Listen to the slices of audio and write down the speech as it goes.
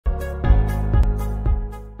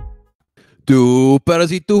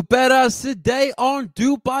Duperas y tuperas, today on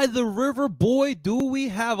Doop by the River, boy, do we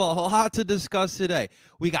have a lot to discuss today.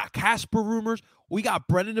 We got Kacper rumors. We got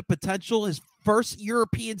Brenden the potential, his first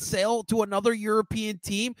European sale to another European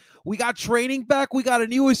team. We got training back. We got a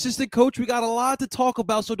new assistant coach. We got a lot to talk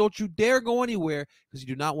about, so don't you dare go anywhere because you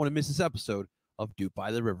do not want to miss this episode of Doop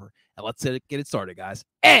by the River. And let's get it started, guys.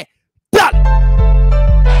 Done!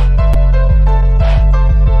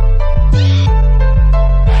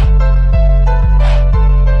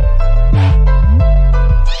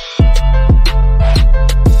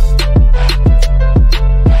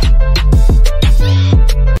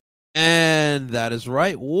 And that is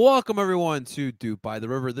right. Welcome, everyone, to Doop by the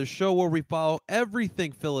River, the show where we follow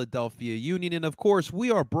everything Philadelphia Union. And, of course, we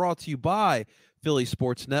are brought to you by Philly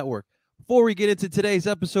Sports Network. Before we get into today's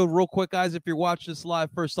episode, real quick, guys, if you're watching this live,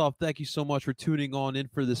 first off, thank you so much for tuning on in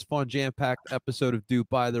for this fun, jam-packed episode of Doop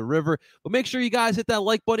by the River. But make sure you guys hit that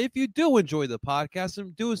like button if you do enjoy the podcast,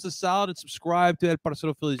 and do us the solid and subscribe to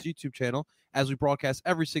Parcero Philly's YouTube channel as we broadcast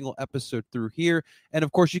every single episode through here. And,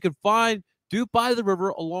 of course, you can find Doop by the River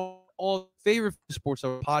along all favorite sports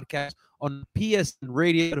podcasts on PSN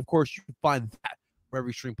Radio. And, of course, you can find that wherever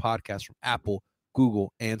you stream podcasts from Apple,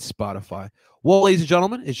 Google, and Spotify. Well, ladies and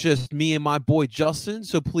gentlemen, it's just me and my boy Justin.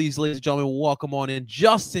 So please, ladies and gentlemen, welcome on in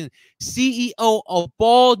Justin, CEO of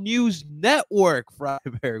Ball News Network.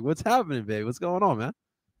 Freiberg, what's happening, babe? What's going on, man?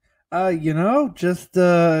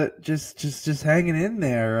 Just hanging in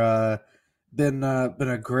there. Been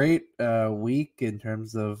a great week in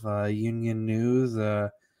terms of Union news.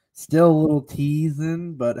 Still a little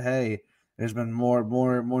teasing, but hey, there's been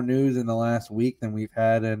more news in the last week than we've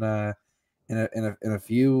had in a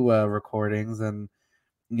few recordings, and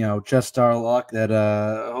just our luck that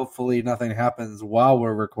hopefully nothing happens while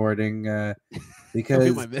we're recording,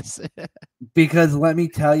 because let me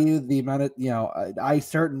tell you, the amount of I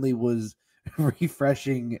certainly was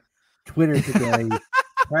refreshing Twitter today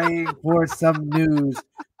praying for some news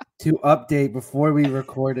to update before we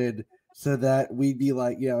recorded, so that we'd be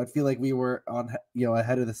like, I'd feel like we were on,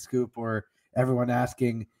 ahead of the scoop, or everyone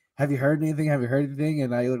asking, have you heard anything? Have you heard anything?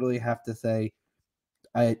 And I literally have to say,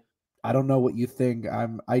 I don't know what you think.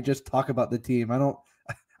 I just talk about the team. I don't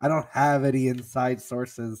have any inside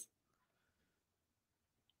sources.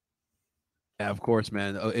 Yeah, of course,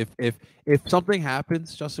 man. If something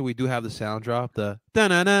happens, Justin, we do have the sound drop, the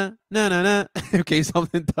da-na-na, na-na-na, in case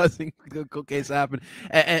something doesn't, in case happen.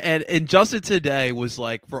 And Justin today was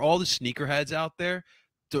like, for all the sneakerheads out there,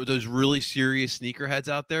 those really serious sneakerheads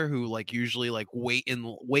out there who like usually like wait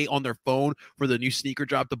on their phone for the new sneaker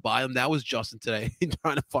drop to buy them. That was Justin today,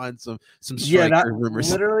 trying to find some striker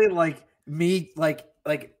rumors. Literally like me, like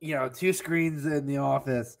two screens in the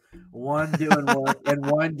office, one doing work and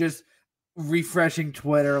one just refreshing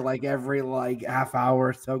Twitter like every half hour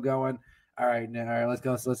or so, going, all right, let's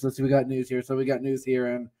go. So let's see, we got news here. So we got news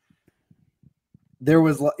here, and there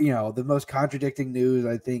was the most contradicting news,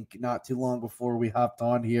 I think, not too long before we hopped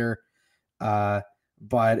on here, but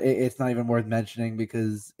it's not even worth mentioning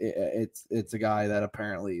because it's a guy that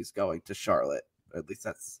apparently is going to Charlotte. At least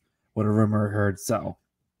that's what a rumor heard. So,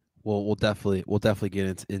 well, we'll definitely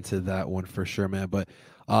get into that one for sure, man. But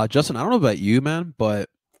Justin, I don't know about you, man, but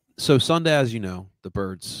so Sunday, as you know, the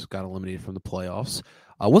Birds got eliminated from the playoffs.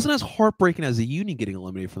 Wasn't as heartbreaking as the Union getting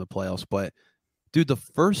eliminated from the playoffs, but dude, the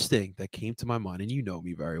first thing that came to my mind, and you know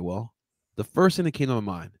me very well, the first thing that came to my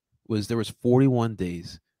mind was there was 41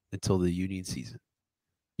 days until the Union season.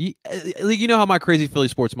 You know how my crazy Philly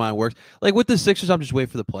sports mind works. Like with the Sixers, I'm just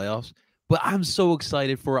waiting for the playoffs, but I'm so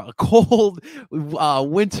excited for a cold,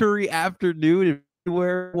 wintry afternoon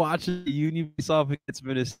where watching the Union face off against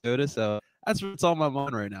Minnesota. So that's what's on my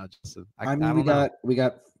mind right now, Justin. We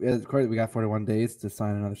got 41 days to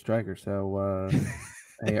sign another striker. So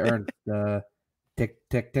hey, Ernst,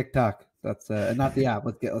 tick tock. That's not the app.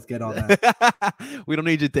 Let's get on that. We don't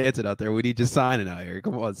need you dancing out there. We need you signing out here.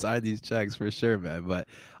 Come on, sign these checks for sure, man. But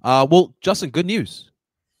well, Justin, good news.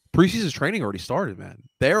 Preseason training already started, man.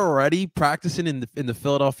 They're already practicing in the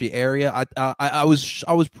Philadelphia area. I was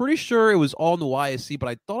pretty sure it was all in the YSC, but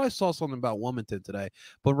I thought I saw something about Wilmington today.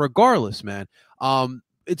 But regardless, man,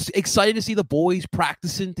 it's exciting to see the boys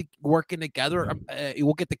practicing, working together.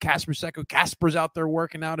 We'll get to Kacper second. Kacper's out there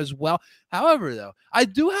working out as well. However, though, I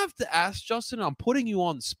do have to ask, Justin, I'm putting you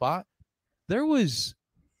on the spot. There was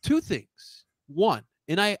two things. One,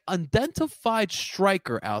 an unidentified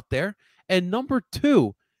striker out there, and number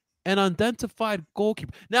two, an unidentified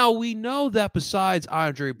goalkeeper. Now, we know that besides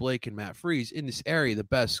Andre Blake and Matt Freese, in this area, the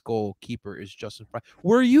best goalkeeper is Justin Fry.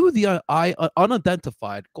 Were you the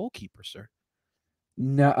unidentified goalkeeper, sir?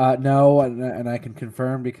 No, and I can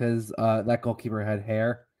confirm because that goalkeeper had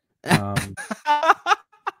hair.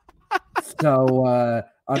 So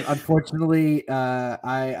unfortunately,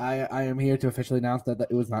 I am here to officially announce that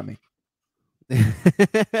it was not me.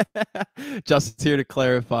 Just here to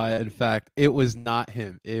clarify, in fact, it was not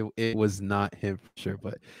him. It was not him for sure.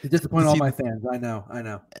 But To disappoint all my fans, I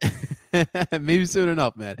know. Maybe soon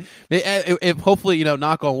enough, man. If hopefully,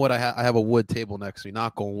 knock on wood, I have a wood table next to me.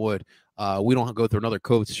 Knock on wood. We don't go through another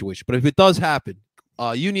COVID situation. But if it does happen,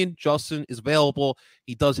 Union Justin is available.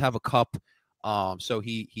 He does have a cup. So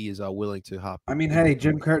he is willing to hop. I mean, hey,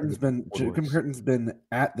 Jim Curtin's been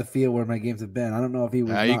at the field where my games have been. I don't know if he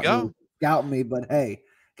was really scouting me, but hey,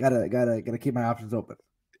 gotta keep my options open.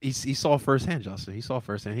 He saw firsthand, Justin. He saw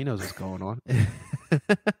firsthand. He knows what's going on.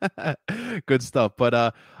 Good stuff. But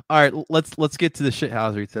all right, let's get to the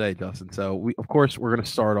shithousery today, Justin. So we're gonna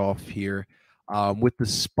start off here with the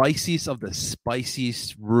spiciest of the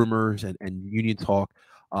spiciest rumors and union talk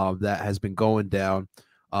that has been going down.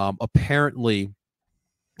 Apparently,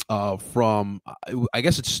 from I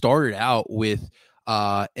guess it started out with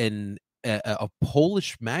a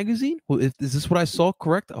Polish magazine. Is this what I saw?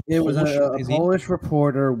 Correct? It was a Polish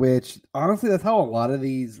reporter, which honestly, that's how a lot of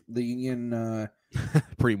the union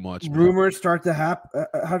pretty much rumors start to happen.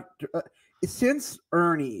 Since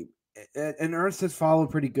Ernie and Ernst has followed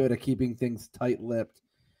pretty good at keeping things tight-lipped.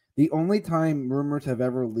 The only time rumors have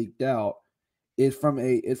ever leaked out is from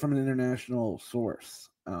an international source.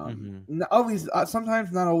 Always,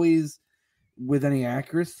 sometimes not always with any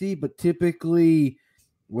accuracy, but typically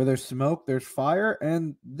where there's smoke, there's fire.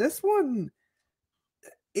 And this one,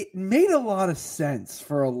 it made a lot of sense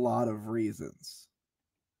for a lot of reasons.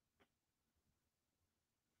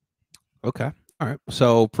 Okay. All right.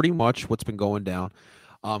 So pretty much what's been going down.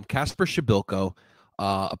 Kacper Przybylko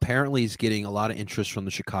apparently is getting a lot of interest from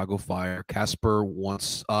the Chicago Fire. Kacper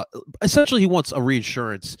wants essentially he wants a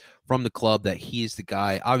reassurance from the club that he is the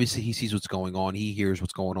guy. Obviously, he sees what's going on. He hears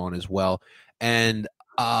what's going on as well. And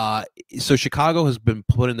so Chicago has been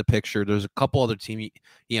put in the picture. There's a couple other teams.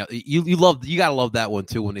 You gotta love that one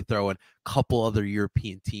too when they throw in a couple other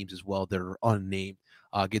European teams as well that are unnamed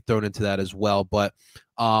get thrown into that as well. But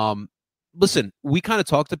listen, we kind of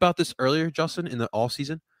talked about this earlier, Justin, in the off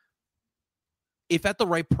season. If at the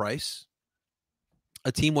right price,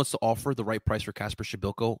 a team wants to offer the right price for Kacper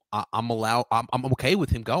Przybylko, I'm okay with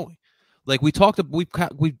him going. Like we talked, we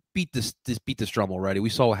beat this drum already. We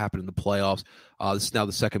saw what happened in the playoffs. This is now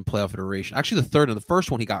the second playoff iteration. Actually, the third. And the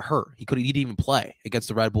first one, he got hurt. He didn't even play against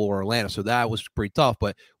the Red Bull or Atlanta, so that was pretty tough.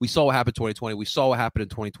 But we saw what happened in 2020. We saw what happened in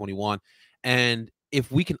 2021. And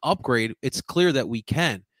if we can upgrade, it's clear that we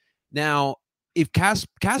can. Now, if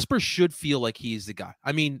Kacper should feel like he's the guy.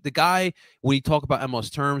 I mean, the guy, when you talk about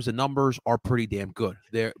MLS terms, the numbers are pretty damn good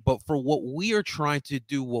there. But for what we are trying to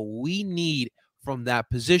do, what we need from that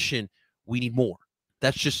position, we need more.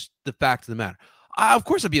 That's just the fact of the matter. Of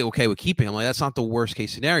course, I'd be okay with keeping him. Like, that's not the worst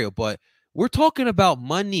case scenario, but we're talking about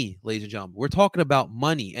money, ladies and gentlemen. We're talking about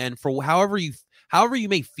money. And for however you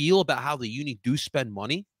may feel about how the Union do spend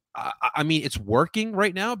money, I mean, it's working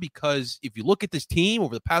right now because if you look at this team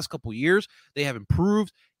over the past couple of years, they have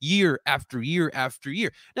improved year after year after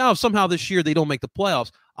year. Now, if somehow this year they don't make the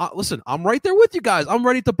playoffs, listen, I'm right there with you guys. I'm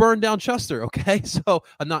ready to burn down Chester. Okay, so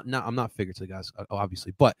I'm not figuratively, guys,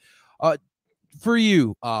 obviously, but for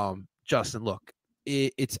you, Justin, look,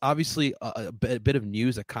 it's obviously a bit of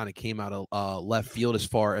news that kind of came out of left field as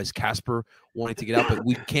far as Kacper wanting to get out, but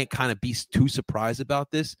we can't kind of be too surprised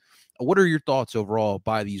about this. What are your thoughts overall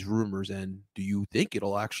by these rumors, and do you think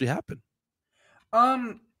it'll actually happen?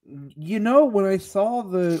 When I saw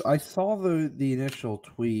the initial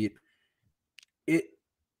tweet,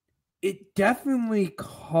 it definitely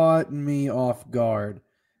caught me off guard.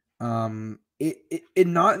 It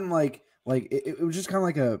not in like it was just kind of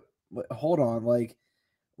like a hold on,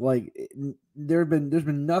 there's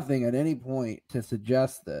been nothing at any point to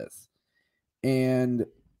suggest this, and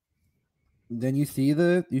then you see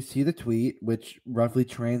the tweet, which roughly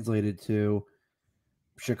translated to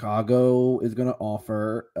Chicago is going to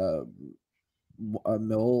offer $1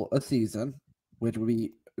 million a season, which would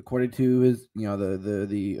be, according to his,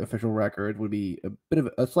 the official record, would be a bit of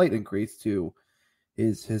a slight increase to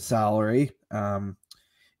his salary.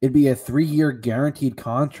 It'd be a 3-year guaranteed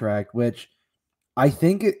contract, which I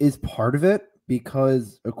think is part of it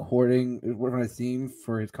because according to what I've seen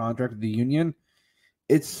for his contract with the Union,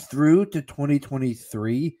 it's through to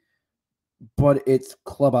 2023, but it's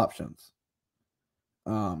club options.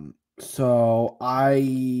 So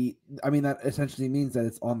I mean that essentially means that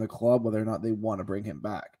it's on the club whether or not they want to bring him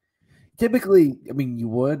back. Typically, I mean, you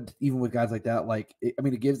would, even with guys like that,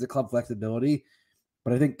 it gives the club flexibility,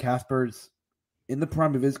 but I think Kacper's in the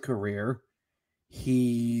prime of his career.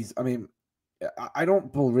 I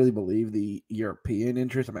don't really believe the European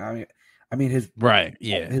interest. His Right.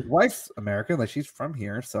 Yeah. his wife's American, like she's from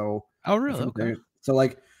here, so Oh, really? Okay. So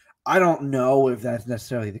like I don't know if that's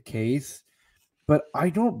necessarily the case, but I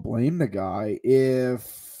don't blame the guy if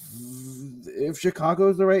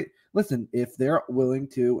Chicago's the right. Listen, if they're willing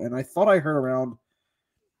to, and I thought I heard around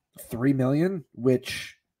 $3 million,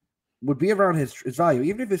 which would be around his value,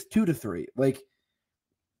 even if it's 2 to 3. Like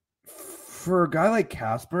for a guy like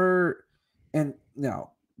Kacper, and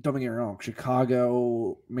no, don't get me wrong,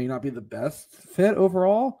 Chicago may not be the best fit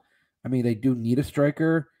overall. I mean, they do need a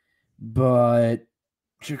striker, but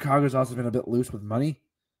Chicago's also been a bit loose with money,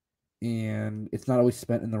 and it's not always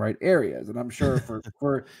spent in the right areas. And I'm sure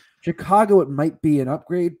for Chicago, it might be an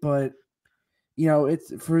upgrade, but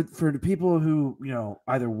it's for the people who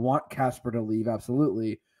either want Kacper to leave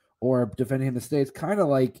absolutely or defending him to stay. It's kind of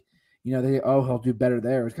like he'll do better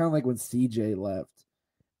there. It's kind of like when CJ left,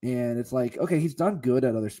 and it's like, okay, he's done good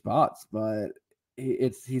at other spots, but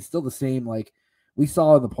he's still the same. Like we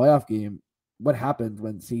saw in the playoff game, what happens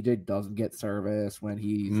when CJ doesn't get service, when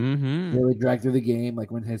he's really dragged through the game,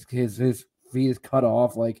 like when his feet is cut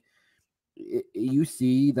off. Like you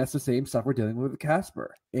see, that's the same stuff we're dealing with Kacper.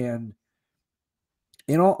 And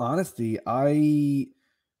in all honesty, I'm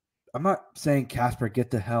not saying Kacper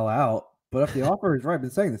get the hell out, but if the offer is right, I've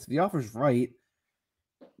been saying this, if the offer is right,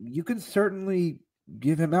 you can certainly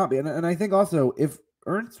give him out. And I think also if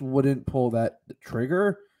Ernst wouldn't pull that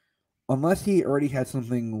trigger unless he already had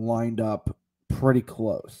something lined up pretty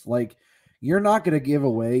close. Like you're not going to give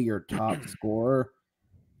away your top scorer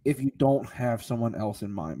if you don't have someone else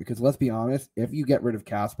in mind. Because let's be honest, if you get rid of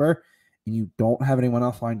Kacper and you don't have anyone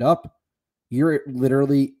else lined up, you're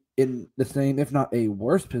literally in the same, if not a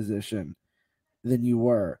worse position than you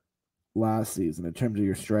were last season in terms of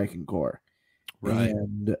your striking core. Right.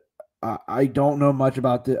 And I don't know much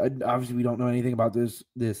about this. Obviously, we don't know anything about this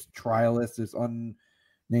trialist, this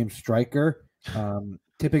unnamed striker.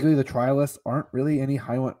 Typically, the trialists aren't really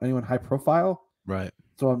anyone high profile. Right.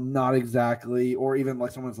 So I'm not exactly, or even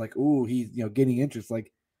like someone's like, ooh, he's getting interest.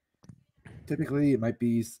 Like typically, it might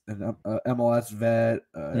be an MLS vet,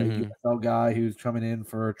 a USL guy who's coming in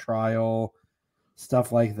for a trial,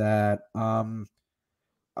 stuff like that. I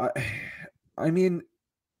mean,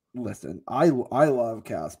 listen, I love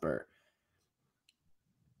Kacper,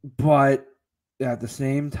 but at the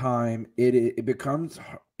same time, it becomes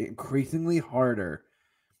increasingly harder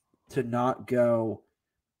to not go,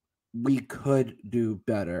 we could do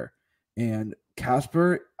better. And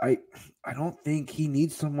Kacper, I don't think he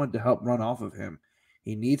needs someone to help run off of him.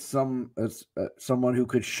 He needs someone who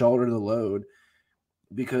could shoulder the load,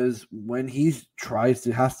 because when he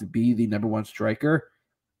has to be the number one striker,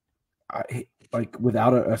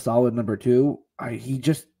 without a solid number two, he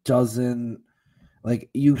just doesn't, like,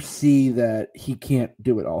 you see that he can't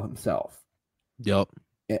do it all himself. Yep.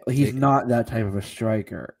 He's not that type of a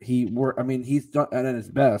striker. He's done at his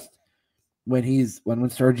best when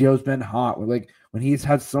Sergio's been hot, when he's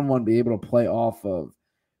had someone be able to play off of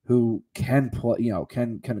who can play,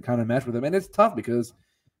 can kind of mesh with him. And it's tough because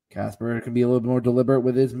Kacper can be a little bit more deliberate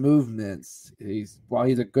with his movements. While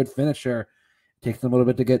he's a good finisher, it takes him a little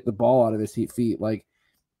bit to get the ball out of his feet. Like,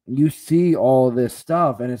 you see all of this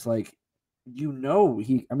stuff, and it's like,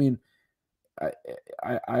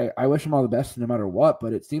 I wish him all the best no matter what,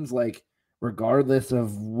 but it seems like regardless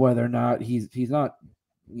of whether or not he's not,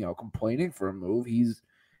 complaining for a move,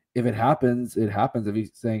 if it happens, it happens. If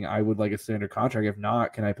he's saying, I would like a standard contract, if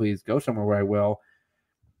not, can I please go somewhere where I will?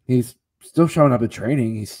 He's still showing up at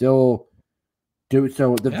training. He's still doing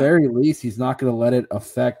so. At the very least, he's not going to let it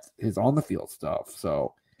affect his on the field stuff.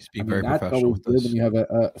 So that's always good when you have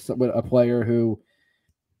a player who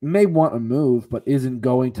may want to move, but isn't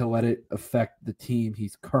going to let it affect the team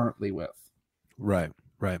he's currently with. Right.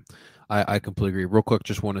 I completely agree. Real quick,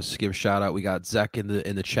 just want to give a shout out. We got Zach in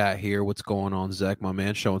the chat here. What's going on, Zach, my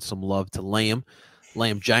man? Showing some love to Lamb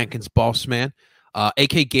Jenkins, boss man.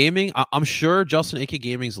 AK Gaming. I'm sure Justin, AK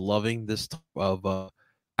Gaming's loving this type of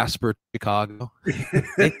Kacper Chicago.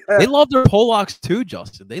 they love their Polacks too,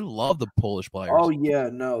 Justin. They love the Polish players. Oh yeah,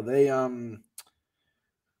 no, they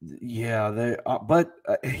but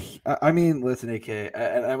I mean, listen, AK,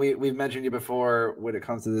 and we've mentioned you before when it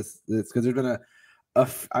comes to this because there's been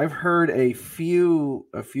I've heard a few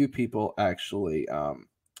people actually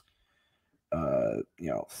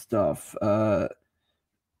stuff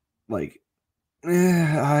like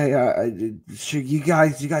you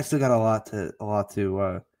guys still got a lot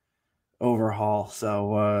to overhaul,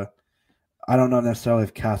 so I don't know necessarily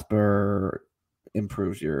if Kacper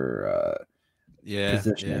improves your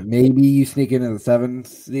positioning. Maybe you sneak into the 7th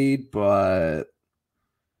seed, but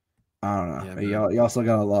I don't know. Yeah, You also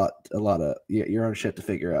got a lot of your own shit to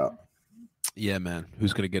figure out. Yeah, man.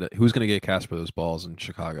 Who's gonna get it? Who's gonna get Kacper those balls in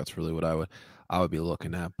Chicago? That's really what I would be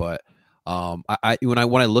looking at. But when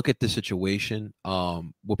I look at this situation,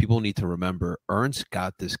 what people need to remember, Ernst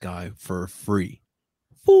got this guy for free.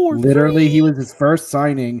 Literally, he was his first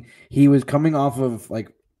signing. He was coming off of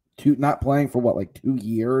not playing for 2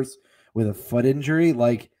 years with a foot injury.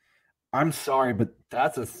 Like, I'm sorry, but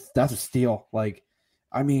that's a steal. Like,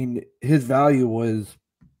 I mean, his value was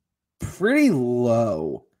pretty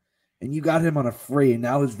low, and you got him on a free, and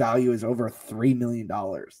now his value is over $3 million.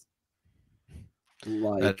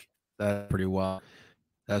 Like, that's pretty wild.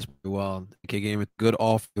 That's pretty wild. Okay, game with good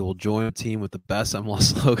offer. He will join a team with the best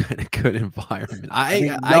MLS logo and a good environment.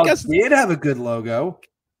 I guess did have a good logo.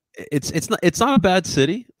 It's not a bad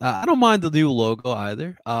city. I don't mind the new logo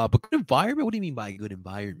either. But good environment. What do you mean by good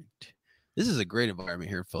environment? This is a great environment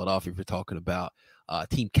here in Philadelphia. If you're talking about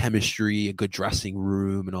team chemistry, a good dressing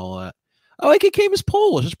room, and all that. Oh, AKK is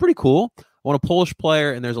Polish. It's pretty cool. I want a Polish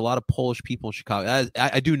player, and there's a lot of Polish people in Chicago.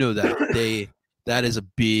 I do know that that is a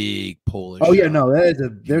big Polish. Oh yeah, no,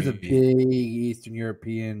 there's a big Eastern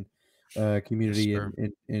European community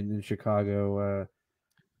in Chicago.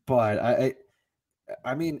 But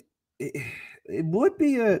I mean, it would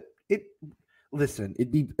be listen,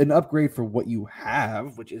 it'd be an upgrade for what you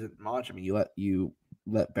have, which isn't much. I mean, you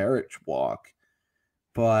let Barrich walk,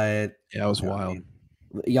 but yeah, it was wild.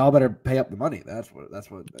 Y'all better pay up the money. That's what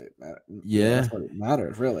yeah, that's what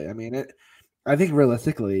matters, really. I mean, I think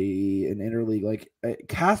realistically, in interleague,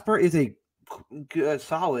 Kacper is a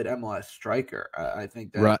solid MLS striker. I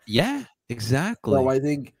think that. Right. Yeah, exactly. So I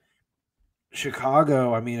think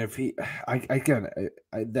Chicago. I mean, if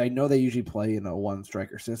I know they usually play in a one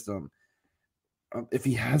striker system. If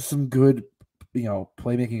he has some good,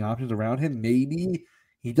 playmaking options around him, maybe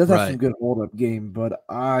he does have some good hold up game. But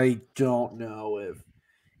I don't know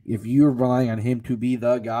if you're relying on him to be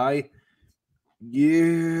the guy.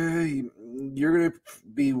 Yeah, you're gonna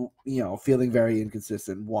be, feeling very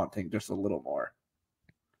inconsistent, wanting just a little more.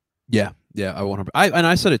 Yeah, I want to.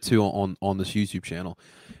 I said it too on this YouTube channel.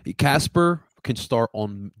 Kacper can start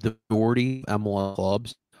on the majority MLS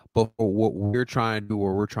clubs, but for what we're trying to do,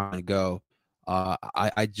 where we're trying to go,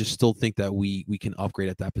 I just still think that we can upgrade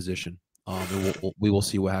at that position. And we will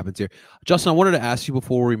see what happens here. Justin, I wanted to ask you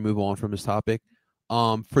before we move on from this topic.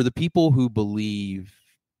 For the people who believe,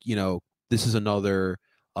 this is another,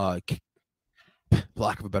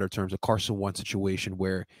 lack of a better terms, a Carson Wentz situation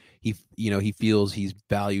where he feels he's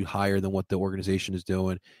valued higher than what the organization is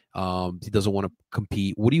doing. He doesn't want to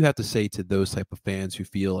compete. What do you have to say to those type of fans who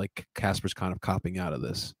feel like Kacper's kind of copping out of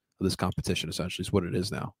this competition? Essentially, is what it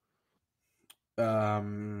is now.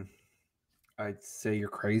 I'd say you're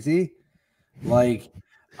crazy. People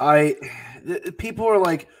are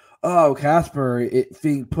like, oh, Kacper, it's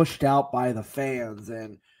being pushed out by the fans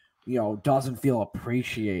and, doesn't feel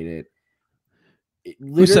appreciated.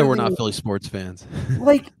 Who said we're not Philly sports fans?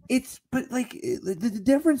 The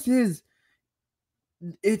difference is,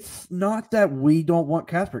 it's not that we don't want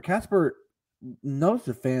Kacper. Kacper knows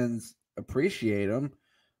the fans appreciate him.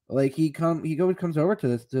 Like, he comes over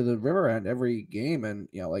to the River End every game, and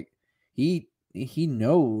he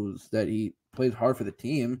knows that he plays hard for the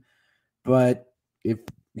team. But if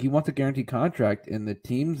he wants a guaranteed contract and the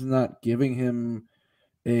team's not giving him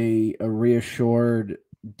a reassured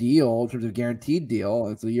deal in terms of guaranteed deal,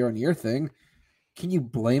 it's a year-on-year thing, can you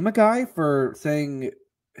blame a guy for saying,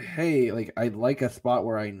 hey, I'd like a spot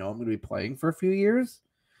where I know I'm going to be playing for a few years?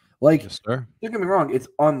 Yes, sir. Don't get me wrong, it's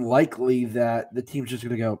unlikely that the team's just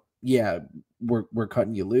going to go, yeah, we're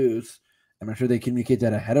cutting you loose. I'm sure they communicate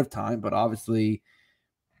that ahead of time, but obviously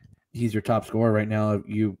he's your top scorer right now.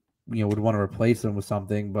 You would want to replace him with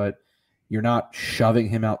something, but you're not shoving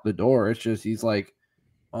him out the door. It's just he's like,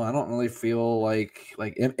 well, I don't really feel like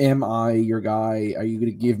am I your guy? Are you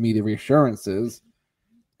going to give me the reassurances?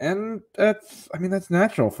 And that's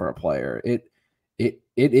natural for a player. It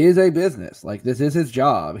is a business. This is his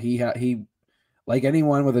job. He like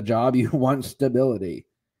anyone with a job, you want stability.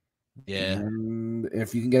 Yeah. And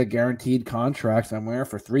if you can get a guaranteed contract somewhere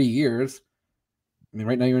for 3 years, I mean,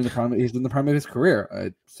 right now he's in the prime of his career.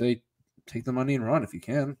 I'd say take the money and run if you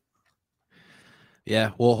can.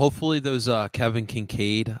 Yeah, well, hopefully those Kevin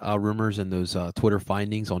Kincaid rumors and those Twitter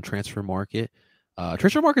findings on transfer market.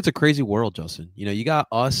 Transfer market's a crazy world, Justin. You got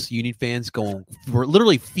us Union fans we're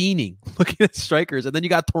literally fiending looking at strikers, and then you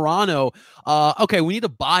got Toronto. Okay, we need to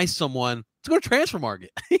buy someone. Let's go to transfer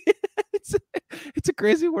market. It's a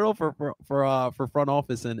crazy world for front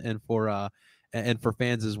office and for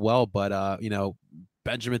fans as well. But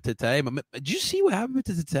Benjamin Tete. Did you see what happened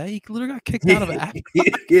to Tete? He literally got kicked out of it.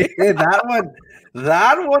 Yeah,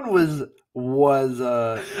 that one was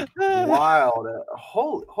wild.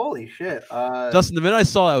 Holy shit. Justin, the minute I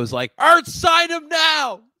saw it, I was like, Art, sign him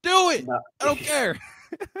now. Do it. I don't care.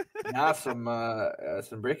 Now some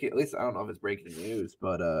breaking, at least I don't know if it's breaking news,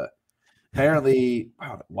 but apparently,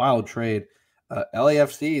 wow, wild trade.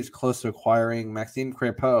 LAFC is close to acquiring Maxime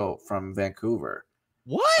Crépeau from Vancouver.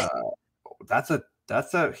 What? That's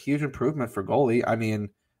a huge improvement for goalie. I mean,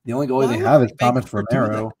 the only goalie they have is Thomas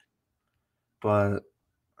Romero. But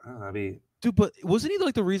dude, but wasn't he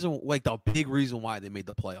like the big reason why they made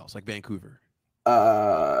the playoffs, like Vancouver?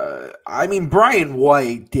 I mean, Brian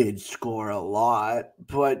White did score a lot,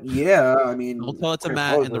 but yeah, I mean, don't tell it to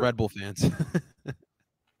Matt and the Red Bull fans.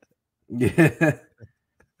 Yeah,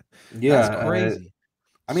 that's crazy.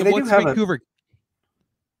 I mean, so they do have Vancouver.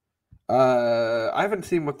 I haven't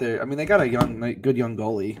seen what they. I mean, they got a good young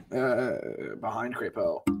goalie behind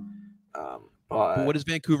Crépeau. But what is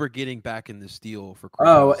Vancouver getting back in this deal for?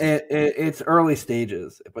 Crépeau? It's early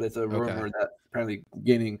stages, but it's a rumor that apparently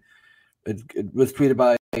gaining. It was tweeted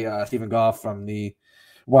by Stephen Goff from the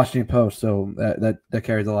Washington Post, so that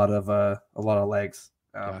carries a lot of legs.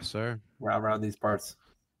 Yes, sir. Around these parts.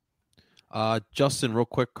 Justin, real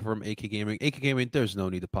quick from AK Gaming. AK Gaming, there's no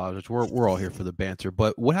need to apologize. We're all here for the banter.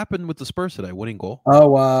 But what happened with the Spurs today? Winning goal?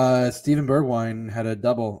 Oh, Steven Bergwijn had a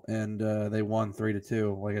double, and they won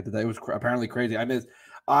 3-2. Like it was apparently crazy.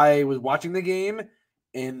 I was watching the game,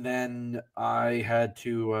 and then I had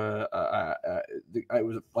to. I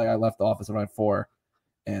left the office around 4,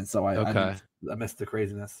 and so I missed the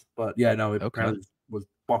craziness. But yeah, no, it apparently was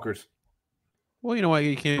bonkers. Well, you know what?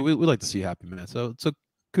 We like to see you happy, man. So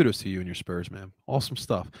kudos to you and your Spurs, man. Awesome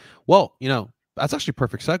stuff. Well, that's actually a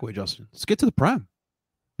perfect segue, Justin. Let's get to the Prem.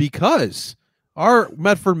 Because our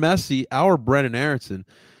Medford Messi, our Brenden Aaronson,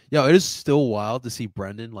 it is still wild to see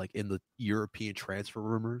Brenden like in the European transfer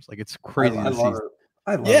rumors. Like it's crazy to see.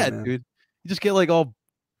 I love it, man. Dude. You just get like all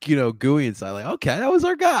gooey inside. Like, okay, that was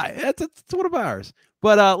our guy. That's one of ours.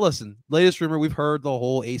 But listen, latest rumor, we've heard the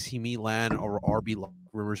whole AC Milan or RB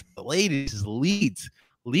rumors. But the latest is Leeds.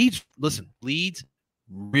 Leeds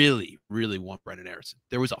really, really want Brenden Aaronson.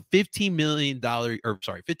 There was a $15 million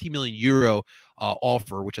euro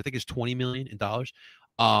offer, which I think is $20 million in dollars.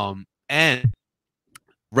 And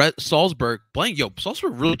Salzburg,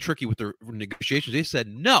 Salzburg really tricky with their negotiations. They said,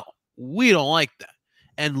 no, we don't like that.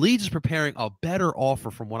 And Leeds is preparing a better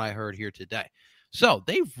offer from what I heard here today. So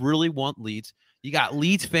they really want Leeds. You got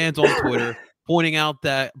Leeds fans on Twitter pointing out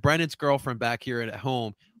that Brendan's girlfriend back here at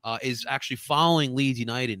home is actually following Leeds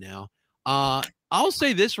United now. I'll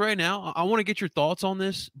say this right now. I want to get your thoughts on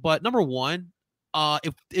this. But number one,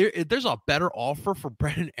 if there's a better offer for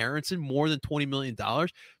Brenden Aaronson more than $20 million,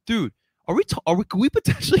 dude, can we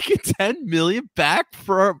potentially get $10 million back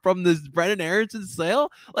from this Brenden Aaronson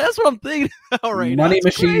sale? Like, that's what I'm thinking about right now. Money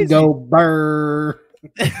machine crazy. Go burr.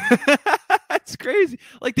 That's crazy.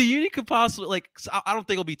 Like the Union could possibly I don't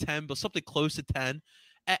think it'll be 10, but something close to 10.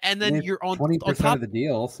 And then you're on 20% of the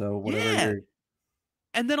deal. So whatever. Yeah.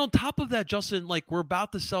 And then on top of that, Justin, we're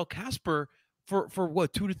about to sell Kacper for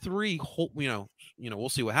what, 2 to 3. We'll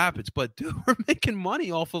see what happens. But dude, we're making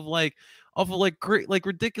money off of great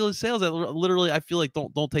ridiculous sales that literally I feel like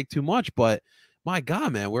don't take too much. But my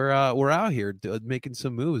God, man, we're out here making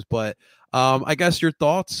some moves. But I guess your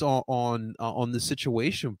thoughts on the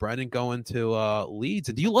situation, Brenden going to Leeds,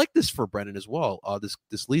 and do you like this for Brenden as well?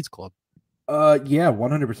 This Leeds club. Yeah,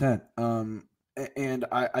 100%. And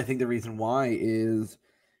I think the reason why is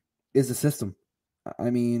the system. I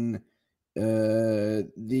mean, the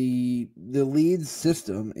Leeds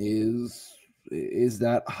system is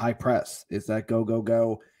that high press. It's that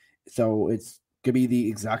go. So it's gonna be the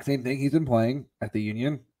exact same thing he's been playing at the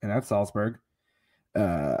Union and at Salzburg.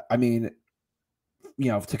 I mean,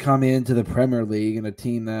 to come into the Premier League and a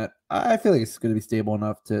team that I feel like it's going to be stable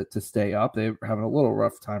enough to stay up. They're having a little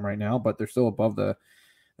rough time right now, but they're still above the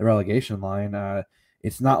relegation line.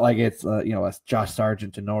 It's not like it's a Josh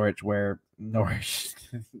Sargent to Norwich where Norwich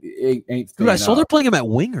ain't. Dude, I saw they're playing him at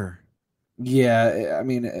winger. Yeah, I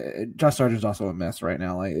mean, Josh Sargent's also a mess right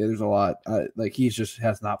now. Like, there's a lot. He just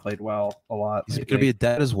has not played well a lot. He's going to be a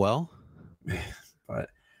dead as well. But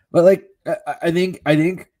I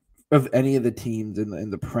think of any of the teams in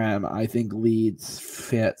the Prem, I think Leeds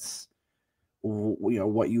fits.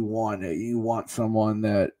 What you want. You want someone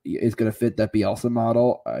that is going to fit that Bielsa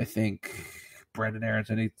model. I think Brenden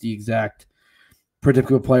Aaronson is the exact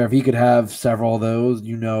prototypical player. If he could have several of those,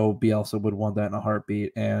 Bielsa would want that in a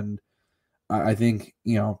heartbeat. And I think,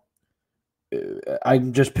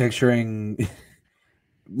 I'm just picturing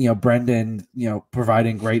Brenden,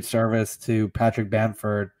 providing great service to Patrick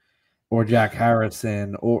Bamford or Jack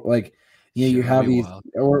Harrison, or like, you have these,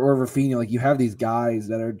 or Rafinha, like you have these guys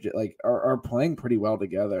that are playing pretty well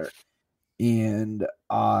together. And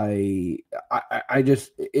I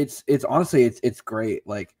just, it's honestly, it's great.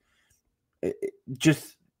 Like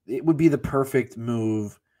it would be the perfect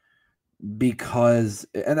move because,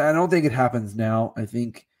 and I don't think it happens now. I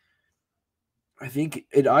think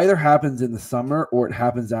it either happens in the summer or it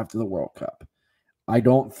happens after the World Cup. I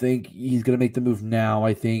don't think he's going to make the move now.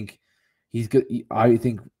 I think he's good. I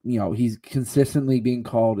think, he's consistently being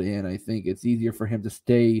called in. I think it's easier for him to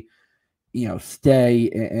stay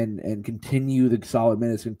and continue the solid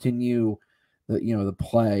minutes, continue the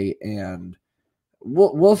play, and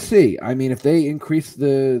we'll see. I mean, if they increase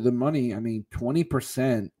the money, I mean,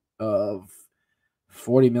 20% of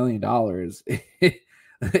 $40 million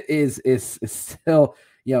is still,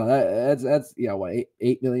 that's what,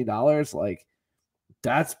 $8 million, like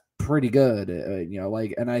that's pretty good,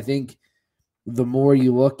 and I think the more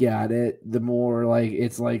you look at it, the more like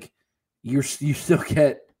it's like you're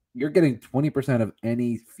getting 20% of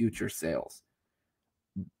any future sales.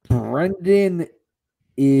 Brenden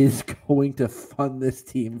is going to fund this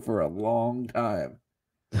team for a long time.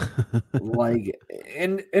 Like,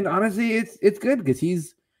 and honestly, it's good because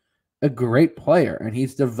he's a great player and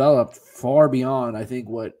he's developed far beyond, I think,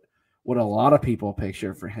 what a lot of people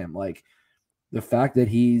picture for him. Like the fact that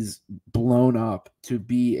he's blown up to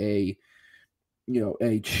be a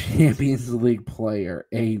Champions League player,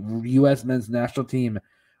 a U.S. men's national team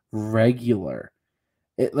regular.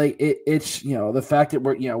 It's the fact that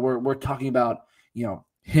we're talking about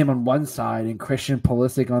him on one side and Christian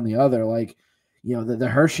Pulisic on the other. Like the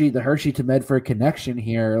Hershey to Medford connection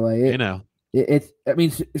here. Like I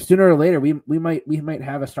mean, sooner or later we might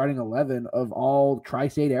have a starting 11 of all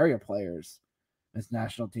tri-state area players as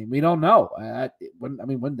national team. We don't know.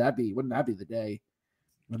 Wouldn't that be the day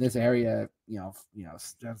when this area,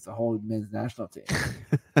 that's the whole men's national team?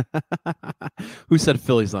 Who said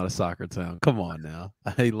Philly's not a soccer town? Come on now.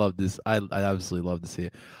 I love this. I absolutely love to see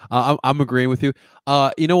it. I'm agreeing with you.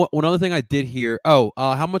 You know what? One other thing I did hear.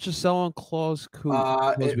 How much is sell-on clause?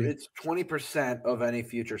 It's 20% of any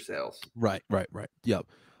future sales. Right. Yep.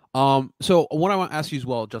 So what I want to ask you as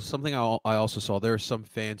well, just something I also saw. There are some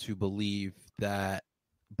fans who believe that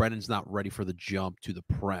Brendan's not ready for the jump to the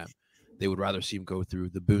Prem. They would rather see him go through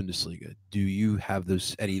the Bundesliga. Do you have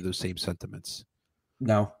any of those same sentiments?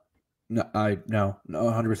 No,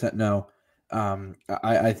 100% no.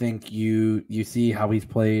 I think you see how he's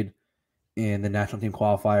played in the national team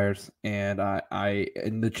qualifiers and I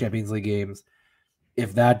in the Champions League games.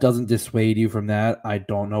 If that doesn't dissuade you from that, I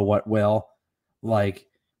don't know what will. Like,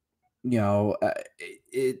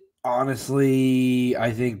 it honestly,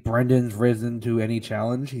 I think Brendan's risen to any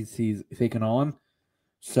challenge he's taken on.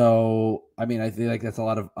 So, I mean, I feel like that's a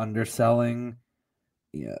lot of underselling.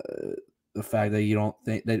 The fact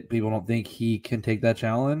that people don't think he can take that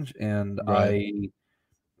challenge, and right. I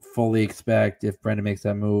fully expect if Brenden makes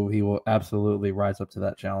that move, he will absolutely rise up to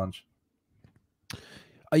that challenge.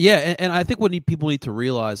 Yeah, and I think what people need to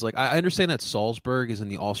realize, like, I understand that Salzburg is in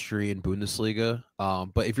the Austrian Bundesliga,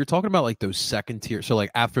 but if you're talking about like those second tier, so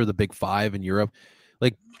like after the Big Five in Europe,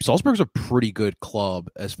 like Salzburg's a pretty good club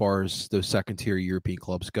as far as those second tier European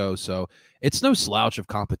clubs go. So it's no slouch of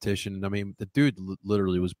competition. I mean, the dude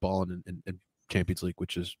literally was balling in Champions League,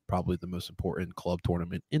 which is probably the most important club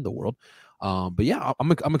tournament in the world. But yeah,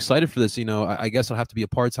 I'm excited for this. I guess I'll have to be a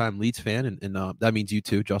part-time Leeds fan, and that means you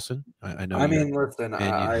too, Justin. I know. I mean, listen,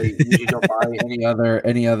 I usually don't buy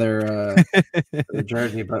any other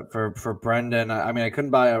jersey, but for Brenden, I mean, I couldn't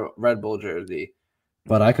buy a Red Bull jersey,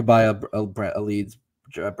 but I could buy a Leeds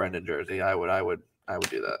Brenden jersey. I would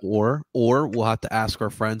do that. Or we'll have to ask our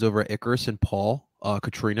friends over at Icarus and Paul,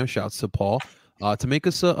 Katrina, shouts to Paul, to make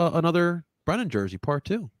us another Brenden jersey part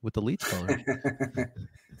 2 with the Leeds color.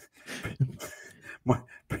 more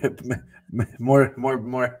Brenden,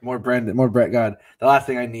 more Brett. God, the last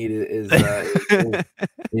thing I need is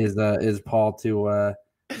Paul to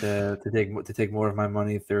take more of my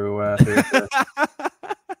money through.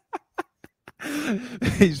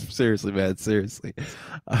 Seriously, man. Seriously.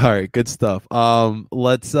 All right, good stuff.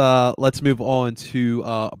 Let's move on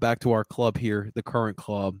to back to our club here, the current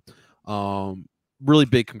club. Really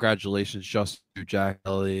big congratulations just to Jack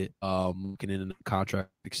Elliot, looking in a contract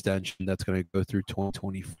extension that's going to go through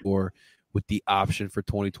 2024 with the option for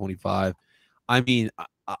 2025. I mean,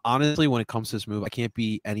 honestly, when it comes to this move, I can't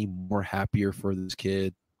be any more happier for this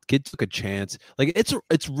kid. Kid took a chance. Like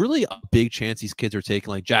it's really a big chance these kids are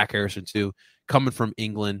taking. Like Jack Harrison too, coming from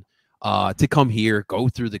England. to come here, go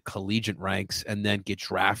through the collegiate ranks, and then get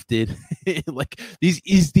drafted. Like these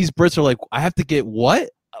Brits are like, I have to get what?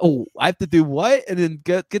 Oh, I have to do what? And then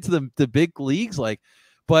get to the big leagues. Like,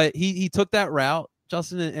 but he took that route,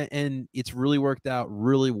 Justin, and it's really worked out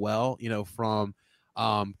really well. From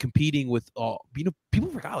competing with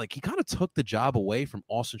people forgot, like, he kind of took the job away from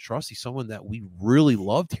Austin Trusty, someone that we really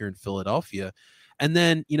loved here in Philadelphia. And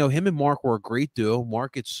then, him and Mark were a great duo.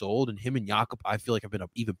 Mark gets sold, and him and Jakob, I feel like, have been an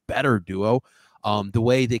even better duo. The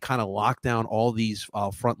way they kind of lock down all these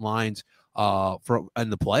front lines in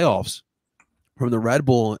the playoffs from the Red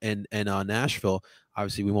Bull and Nashville.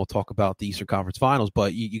 Obviously, we won't talk about the Eastern Conference Finals,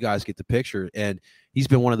 but you guys get the picture. And he's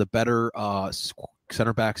been one of the better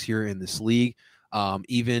center backs here in this league.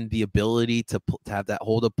 Even the ability to have that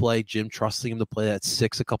hold up play, Jim trusting him to play that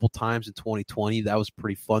 6 a couple times in 2020. That was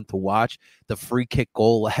pretty fun to watch. The free kick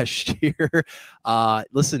goal last year.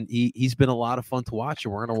 Listen, he's been a lot of fun to watch,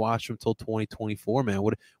 and we're going to watch him until 2024, man.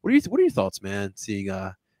 What are your thoughts, man, seeing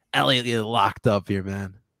Elliot get locked up here,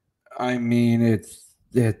 man? I mean,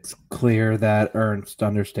 it's clear that Ernst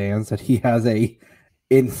understands that he has a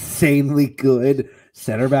insanely good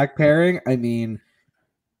center back pairing. I mean,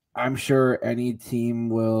 I'm sure any team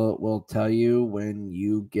will tell you, when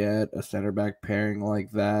you get a center back pairing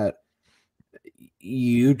like that,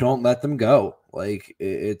 you don't let them go. Like,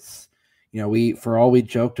 it's, for all we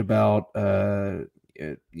joked about,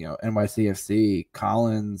 NYCFC,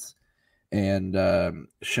 Collins and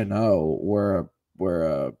Chanot were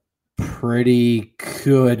a pretty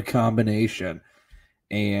good combination.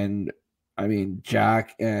 And I mean,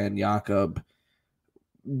 Jack and Jakob,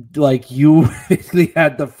 like, you basically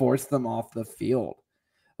had to force them off the field.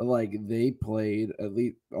 Like, they played at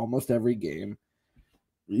least almost every game.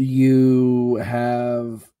 You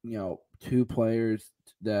have, 2 players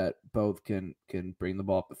that both can bring the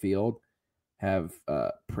ball up the field, have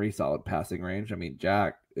pretty solid passing range. I mean,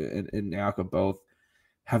 Jack and Jakob both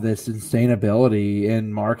have this insane ability,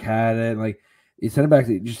 and Mark had it. Like, these center backs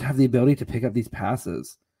just have the ability to pick up these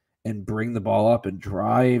passes and bring the ball up and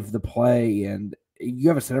drive the play. And you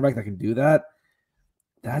have a center back that can do that.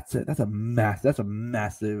 That's a massive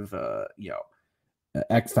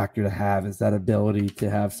X factor to have, is that ability to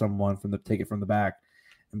have someone take it from the back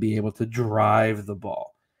and be able to drive the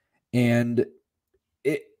ball. And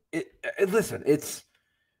listen, it's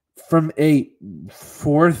from a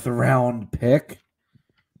 4th round pick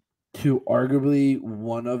to arguably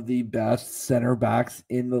one of the best center backs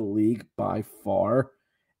in the league by far.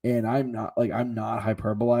 And I'm not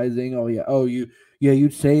hyperbolizing.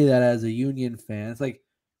 You'd say that as a Union fan. It's like,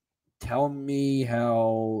 tell me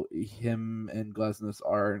how him and Glesnes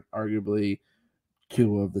are arguably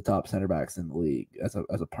 2 of the top center backs in the league as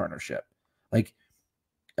a partnership. Like,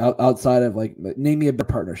 outside of, like, name me a better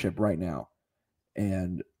partnership right now.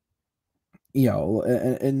 And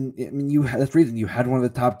and I mean, that's the reason you had one of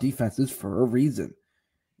the top defenses for a reason.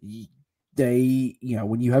 They,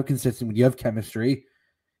 when you have consistency, when you have chemistry,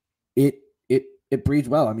 it breeds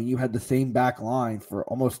well. I mean, you had the same back line for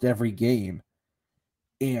almost every game,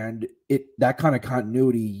 and that kind of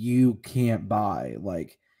continuity you can't buy.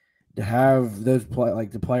 Like, to have those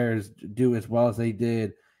the players do as well as they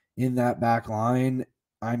did in that back line.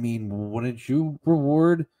 I mean, wouldn't you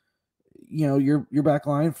reward, your back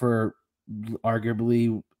line for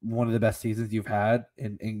arguably one of the best seasons you've had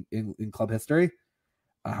in club history?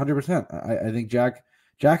 100%. I think Jack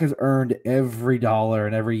has earned every dollar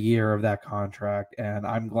and every year of that contract, and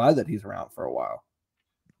I'm glad that he's around for a while.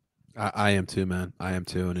 I am too, man. I am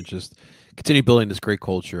too, and it just continue building this great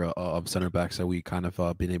culture of center backs that we kind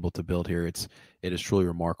of been able to build here. It is truly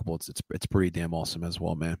remarkable. It's pretty damn awesome as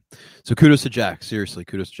well, man. So kudos to Jack. Seriously,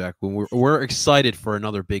 kudos to Jack. When we're excited for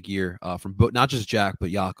another big year from not just Jack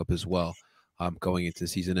but Jakob as well. Going into the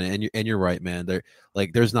season, and you're right, man.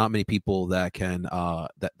 There's not many people that can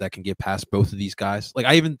that can get past both of these guys. Like,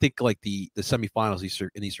 I even think, like, the semifinals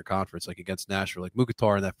in Eastern Conference, like against Nashville, like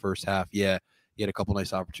Mukhtar in that first half, yeah, he had a couple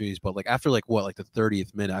nice opportunities, but like after the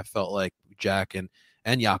 30th minute, I felt like Jack and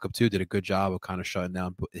Jakob too did a good job of kind of shutting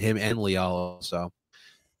down him and Leal. So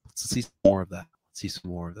let's see some more of that. Let's see some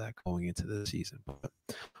more of that going into the season. But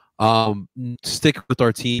stick with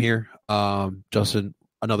our team here, Justin.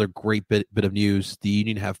 Another great bit of news. The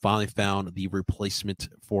Union have finally found the replacement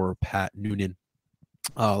for Pat Noonan.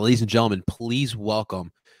 Ladies and gentlemen, please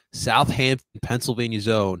welcome Southampton, Pennsylvania's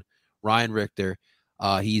own Ryan Richter.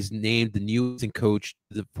 He's named the new assistant coach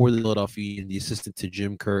for the Philadelphia Union, the assistant to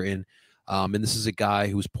Jim Curtin. And this is a guy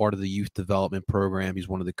who's part of the youth development program. He's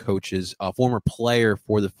one of the coaches, a former player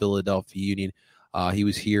for the Philadelphia Union. He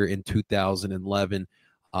was here in 2011.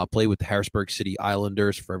 Played with the Harrisburg City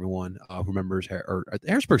Islanders for everyone who remembers.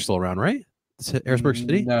 Harrisburg's still around, right? It's Harrisburg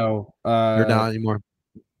City. No, They're not anymore.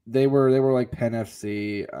 they were like Penn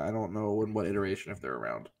FC. I don't know in what iteration if they're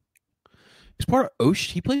around. He's part of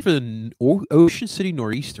Ocean. He played for the Ocean City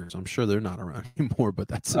Nor'easters. I'm sure they're not around anymore, but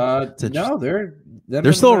that's interesting. No, They're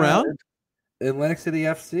still around. Atlantic City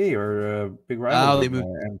FC or big rival. They moved.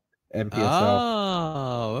 MPSL.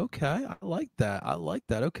 Oh, okay. I like that.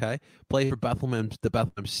 Okay. Played for the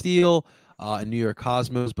Bethlehem Steel, and New York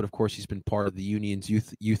Cosmos, but of course he's been part of the Union's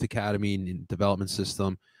youth academy and development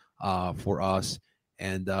system for us.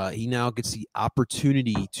 And he now gets the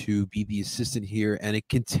opportunity to be the assistant here, and it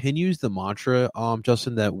continues the mantra,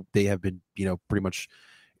 Justin, that they have been, pretty much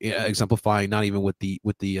exemplifying, not even with the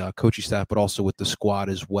coaching staff, but also with the squad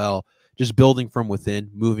as well. Just building from within,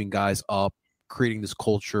 moving guys up, creating this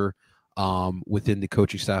culture within the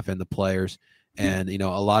coaching staff and the players. And a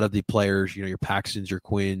lot of the players, your Paxtons, your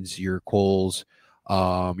Quinns, your Coles,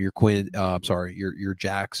 your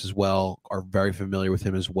Jacks as well, are very familiar with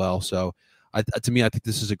him as well. So to me, I think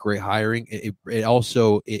this is a great hiring. It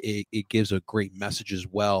also gives a great message as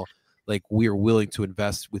well. Like, we are willing to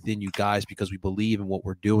invest within you guys because we believe in what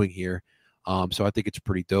we're doing here. So I think it's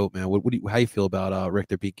pretty dope, man. How you feel about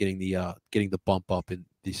Richter getting the bump up in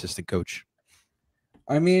the assistant coach?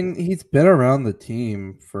 I mean, he's been around the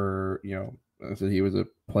team for, so he was a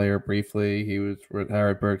player briefly. He was with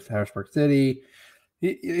Harrisburg City.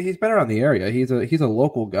 He's been around the area. He's a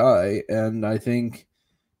local guy, and I think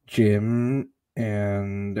Jim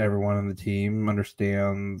and everyone on the team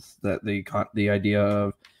understands that the idea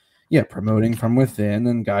of promoting from within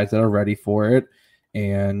and guys that are ready for it.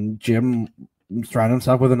 And Jim surrounded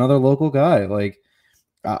himself with another local guy. Like,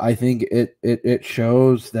 I think it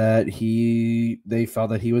shows that they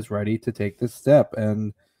felt that he was ready to take this step.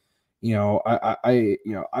 And I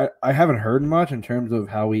haven't heard much in terms of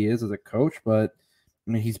how he is as a coach, but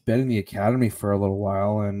I mean, he's been in the academy for a little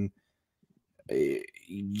while, and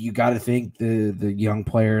you got to think the young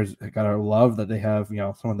players got to love that they have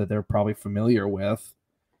someone that they're probably familiar with,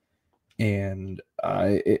 and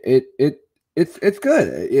it's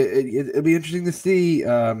good. It'll be interesting to see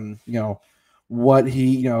what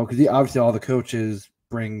he because obviously all the coaches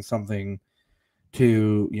bring something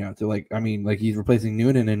to he's replacing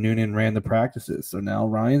Noonan, and Noonan ran the practices, so now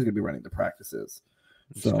Ryan's gonna be running the practices.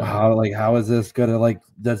 So how is this gonna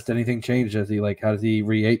does anything change? How does he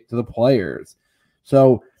react to the players?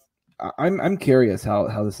 So I'm curious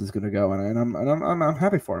how this is gonna go, and I'm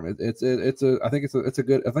happy for him. I think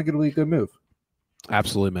it'll be a good move.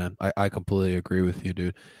 Absolutely, man. I completely agree with you,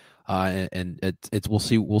 dude. And we'll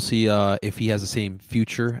see if he has the same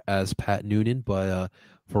future as Pat Noonan, but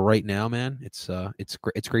for right now, man, it's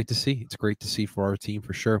great to see. It's great to see for our team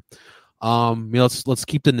for sure. Let's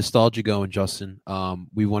keep the nostalgia going, Justin.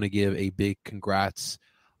 We want to give a big congrats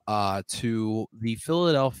to the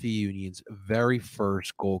Philadelphia Union's very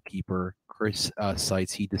first goalkeeper, Chris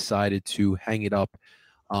Seitz. He decided to hang it up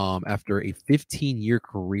after a 15-year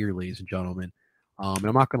career, ladies and gentlemen. And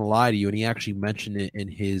I'm not going to lie to you, and he actually mentioned it in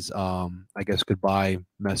his, goodbye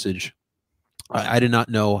message. I did not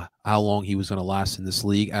know how long he was going to last in this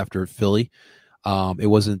league after Philly. It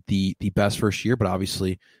wasn't the best first year, but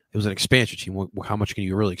obviously it was an expansion team. How much can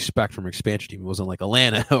you really expect from an expansion team? It wasn't like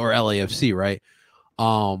Atlanta or LAFC, right?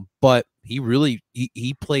 But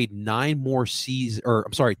he played 11 more seasons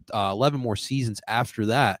after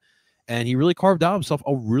that. And he really carved out himself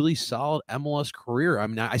a really solid MLS career. I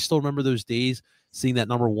mean, I still remember those days, seeing that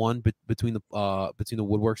number one between the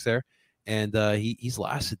woodworks there, and he's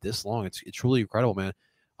lasted this long. It's really incredible, man.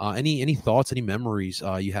 Any thoughts, any memories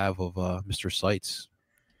you have of Mr. Seitz?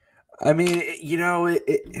 I mean,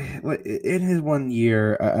 in his 1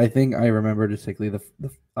 year, I think I remember distinctly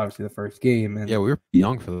obviously the first game. And yeah, we were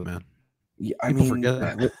young for that, man. Yeah, people forget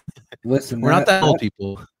that. Listen, we're not that old,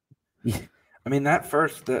 people. Yeah, I mean, that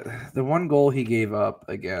first the one goal he gave up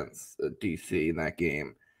against DC in that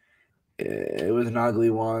game, it was an ugly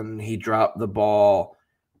one. He dropped the ball,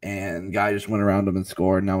 and guy just went around him and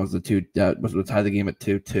scored, and that was what tied the game at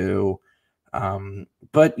 2-2.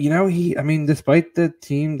 But despite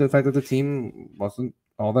the fact that the team wasn't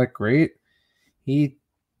all that great, he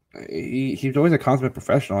was always a consummate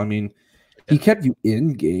professional. I mean, he kept you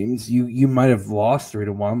in games. You might have lost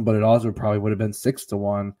 3-1, but it also probably would have been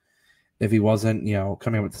 6-1 if he wasn't,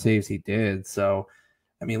 coming up with the saves he did. So,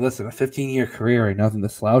 I mean, listen, a 15-year career ain't nothing to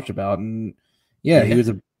slouch about. And yeah, he was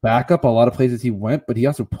a backup a lot of places he went, but he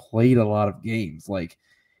also played a lot of games. Like,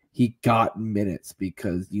 he got minutes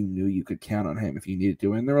because you knew you could count on him if you needed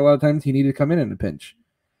to. And there were a lot of times he needed to come in a pinch.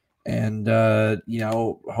 And,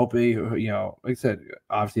 hopefully, like I said,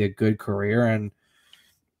 obviously a good career. And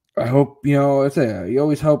I hope, you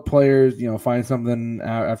always hope players, find something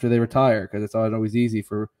out after they retire, because it's not always easy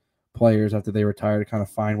for players after they retire to kind of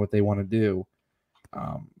find what they want to do.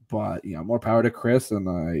 But more power to Chris, and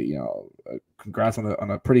congrats on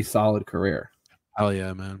a pretty solid career. Hell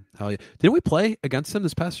yeah, man. Hell yeah. Didn't we play against him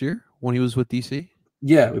this past year when he was with DC?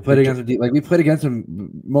 Yeah, we played against him. Like, we played against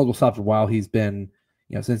him multiple stops while he's been,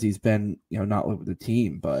 since he's been, not with the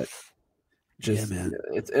team, but. Just, man.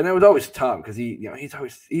 And it was always tough because he's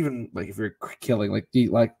always, even like if you're killing like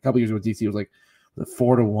a couple years with DC, it was like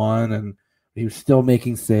 4-1, and he was still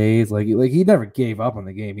making saves. Like he never gave up on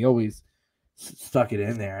the game. He always stuck it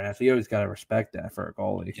in there, and so you always got to respect that for a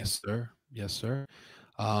goalie. Yes, sir. Yes, sir.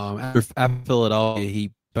 After Philadelphia,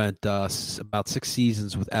 he spent about 6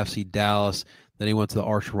 seasons with FC Dallas. Then he went to the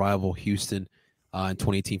arch rival Houston in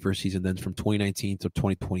 2018 first season. Then from 2019 to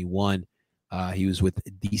 2021. He was with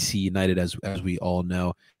DC United, as we all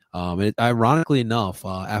know. Ironically enough,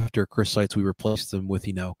 after Chris Seitz, we replaced him with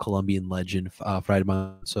Colombian legend Friday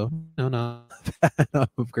Month. So not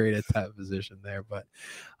great at that position there, but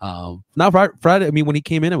not Friday. I mean, when he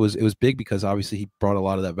came in, it was big because obviously he brought a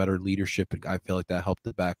lot of that veteran leadership, and I feel like that helped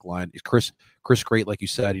the back line. Chris great, like you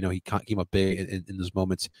said. He came up big in those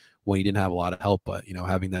moments when he didn't have a lot of help, but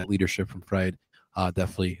having that leadership from Fred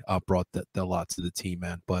definitely brought the lot to the team,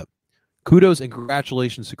 man. But kudos and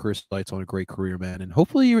congratulations to Chris Seitz on a great career, man. And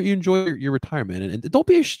hopefully you enjoy your retirement. And don't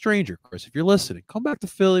be a stranger, Chris. If you're listening, come back to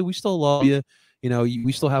Philly. We still love you.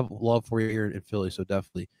 We still have love for you here in Philly. So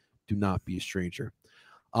definitely do not be a stranger.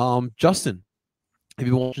 Justin, have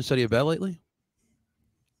you been watching Study Abed lately?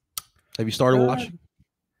 Have you started watching?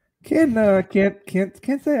 Can't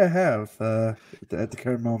say I have at the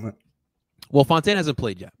current moment. Well, Fontaine hasn't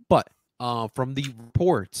played yet, but from the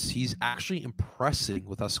reports, he's actually impressing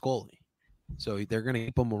with Ascoli. So they're going to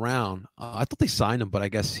keep him around. I thought they signed him, but I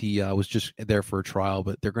guess he was just there for a trial.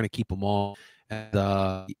 But they're going to keep him on. And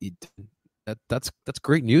that's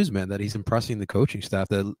great news, man. That he's impressing the coaching staff.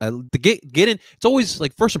 To get in, it's always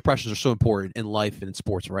like first impressions are so important in life and in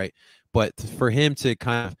sports, right? But for him to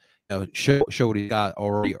kind of show what he got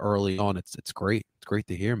already early on, it's great. It's great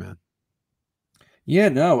to hear, man. Yeah,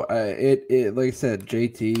 no, it like I said,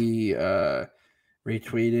 JT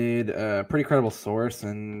retweeted a pretty credible source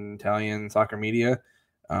in Italian soccer media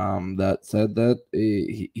that said that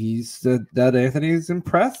he said that Anthony's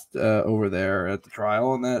impressed over there at the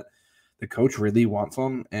trial, and that the coach really wants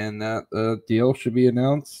him, and that the deal should be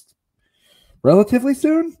announced relatively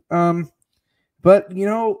soon. But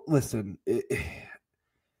listen,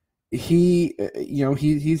 he's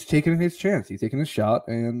taking his chance, he's taking his shot,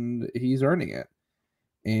 and he's earning it.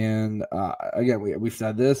 And again, we've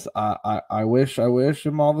said this. I wish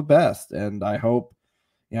him all the best, and I hope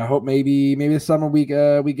maybe this summer we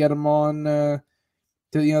get him on to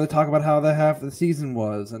talk about how the half of the season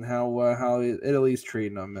was and how Italy's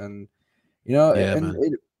treating him, and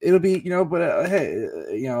it'll be But hey,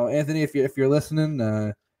 Anthony, if you're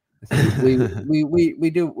listening, we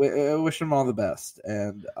do wish him all the best,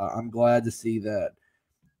 and I'm glad to see that.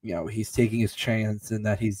 He's taking his chance and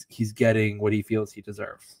that he's getting what he feels he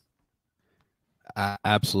deserves.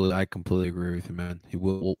 Absolutely. I completely agree with you, man.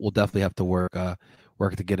 We'll definitely have to work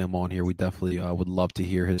to get him on here. We definitely would love to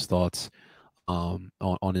hear his thoughts on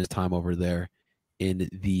his time over there in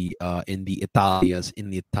the Italias.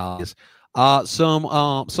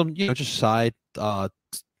 Some just side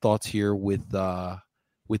thoughts here with our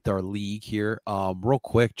league here. Real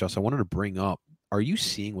quick, Just, I wanted to bring up, are you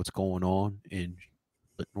seeing what's going on in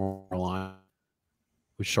North Carolina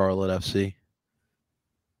with Charlotte FC?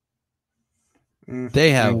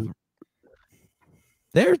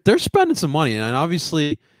 They're spending some money, and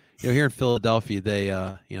obviously, here in Philadelphia, they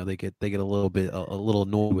get a little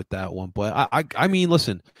annoyed with that one. But I mean,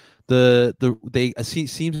 listen, it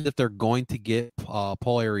seems as if they're going to get Paul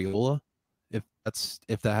Areola, if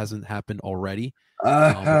that hasn't happened already.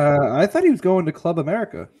 I thought he was going to Club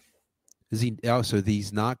America. Is he? Oh, so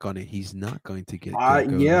he's not going to get. I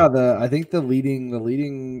think the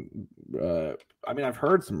leading. I mean, I've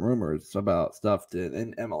heard some rumors about stuff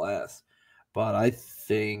in MLS, but I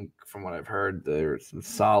think from what I've heard, there's some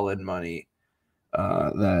solid money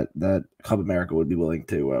that Club America would be willing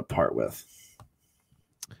to part with.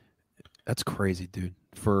 That's crazy, dude.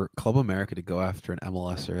 For Club America to go after an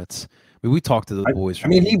MLSer, we talked to the boys.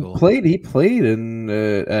 He played in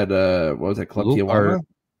at what was it, Club Tijuana?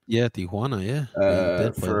 Yeah, Tijuana. Yeah,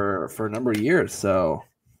 for a number of years. So,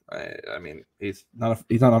 I mean, he's not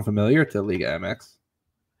unfamiliar to Liga MX.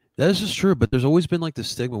 That is just true, but there's always been like the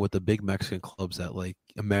stigma with the big Mexican clubs that like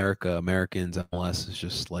Americans, MLS is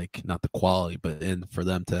just like not the quality. But for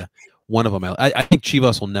them to One of them. I think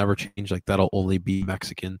Chivas will never change. Like that'll only be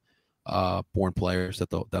Mexican born players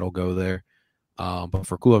that'll go there. But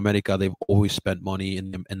for Club America, they've always spent money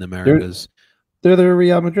in the Americas. They're the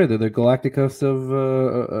Real Madrid. They're the Galacticos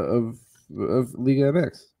of Liga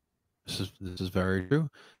MX. This is very true.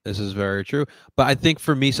 This is very true. But I think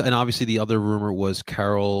for me, and obviously the other rumor was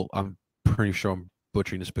Karol. I'm pretty sure I'm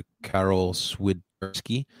butchering this, but Karol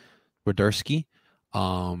Swiderski. That's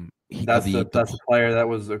the player that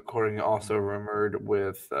was according also rumored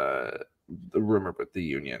with the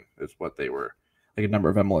Union is what they were, like a number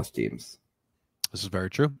of MLS teams. This is very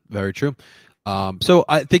true. Very true. So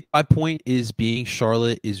I think my point is being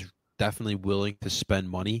Charlotte is definitely willing to spend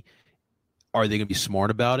money. Are they going to be smart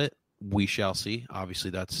about it? We shall see. Obviously,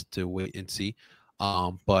 that's to wait and see.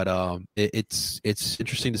 But it's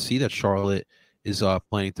interesting to see that Charlotte is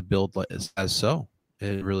planning to build as so.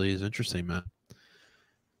 It really is interesting, man.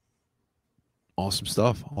 Awesome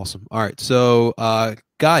stuff. Awesome. All right. So,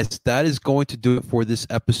 guys, that is going to do it for this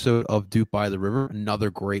episode of DOOP by the River. Another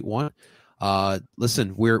great one.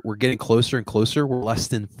 Listen, we're getting closer and closer. We're less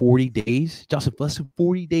than 40 days. Justin, less than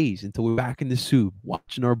 40 days until we're back in the soup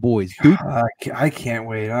watching our boys. I can't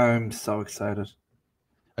wait. I'm so excited.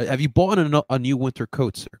 Have you bought a new winter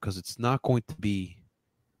coat, sir? Because it's not going to be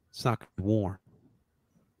warm.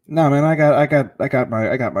 No, man. I got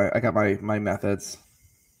my methods.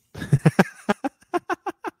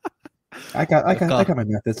 I got my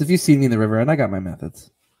methods. If you see me in the river, and I got my methods.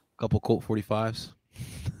 Couple Colt 45s.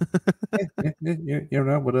 You don't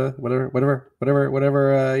know whatever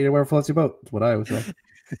floats your boat. That's what I always say.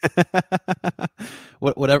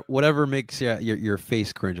 whatever makes your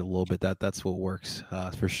face cringe a little bit. That's what works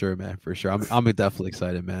for sure, man. For sure. I'm definitely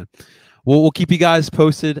excited, man. We'll keep you guys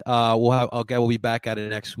posted. We'll be back at it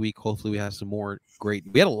next week. Hopefully, we have some more great.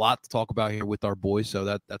 We had a lot to talk about here with our boys, so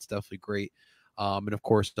that's definitely great. And of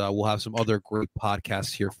course, we'll have some other great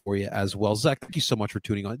podcasts here for you as well. Zach, thank you so much for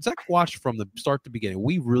tuning on. Zach watched from the start to beginning.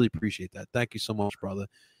 We really appreciate that. Thank you so much, brother.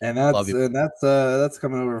 And that's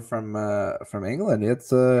coming over from England.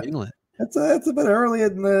 It's England. It's a bit early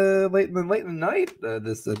late in the night. At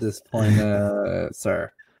this point,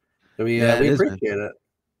 sir. So we appreciate it.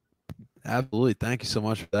 Absolutely. Thank you so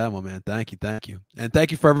much for that, my man. Thank you. And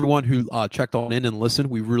thank you for everyone who checked on in and listened.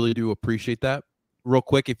 We really do appreciate that. Real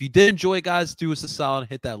quick, if you did enjoy it, guys, do us a solid,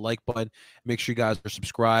 hit that like button. Make sure you guys are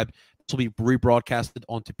subscribed. This will be rebroadcasted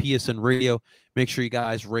onto PSN Radio. Make sure you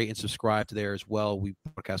guys rate and subscribe to there as well. We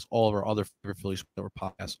broadcast all of our other favorite Philly Sports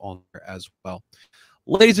podcasts on there as well.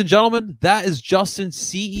 Ladies and gentlemen, that is Justin,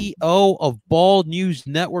 CEO of Ball News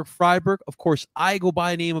Network Freiburg. Of course, I go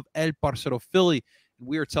by the name of El Parcero Philly, and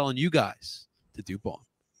we are telling you guys to do ball.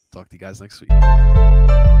 Talk to you guys next week.